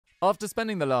After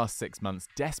spending the last 6 months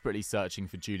desperately searching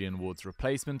for Julian Ward's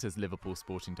replacement as Liverpool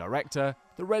sporting director,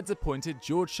 the Reds appointed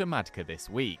Jörg Schmadtke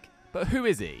this week. But who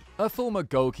is he? A former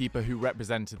goalkeeper who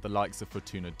represented the likes of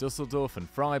Fortuna Düsseldorf and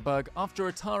Freiburg, after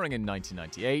retiring in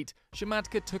 1998,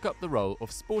 Schmadtke took up the role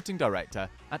of sporting director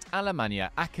at Alemannia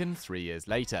Aachen 3 years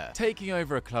later, taking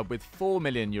over a club with €4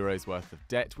 million worth of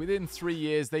debt. Within 3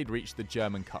 years they'd reached the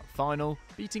German Cup final,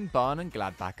 beating Bayern and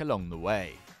Gladbach along the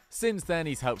way. Since then,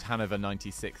 he's helped Hannover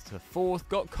 96 to 4th,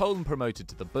 got Koln promoted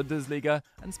to the Bundesliga,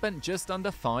 and spent just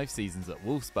under 5 seasons at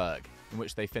Wolfsburg, in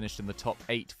which they finished in the top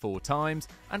 8 4 times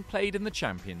and played in the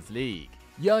Champions League.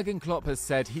 Jurgen Klopp has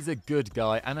said he's a good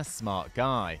guy and a smart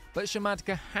guy, but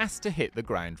Schmadtke has to hit the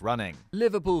ground running.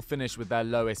 Liverpool finished with their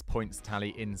lowest points tally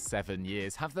in 7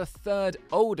 years, have the 3rd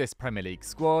oldest Premier League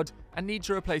squad, and need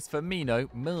to replace Firmino,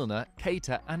 Milner,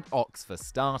 Keita and Ox for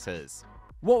starters.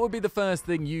 What would be the first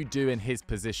thing you'd do in his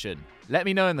position? Let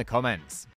me know in the comments.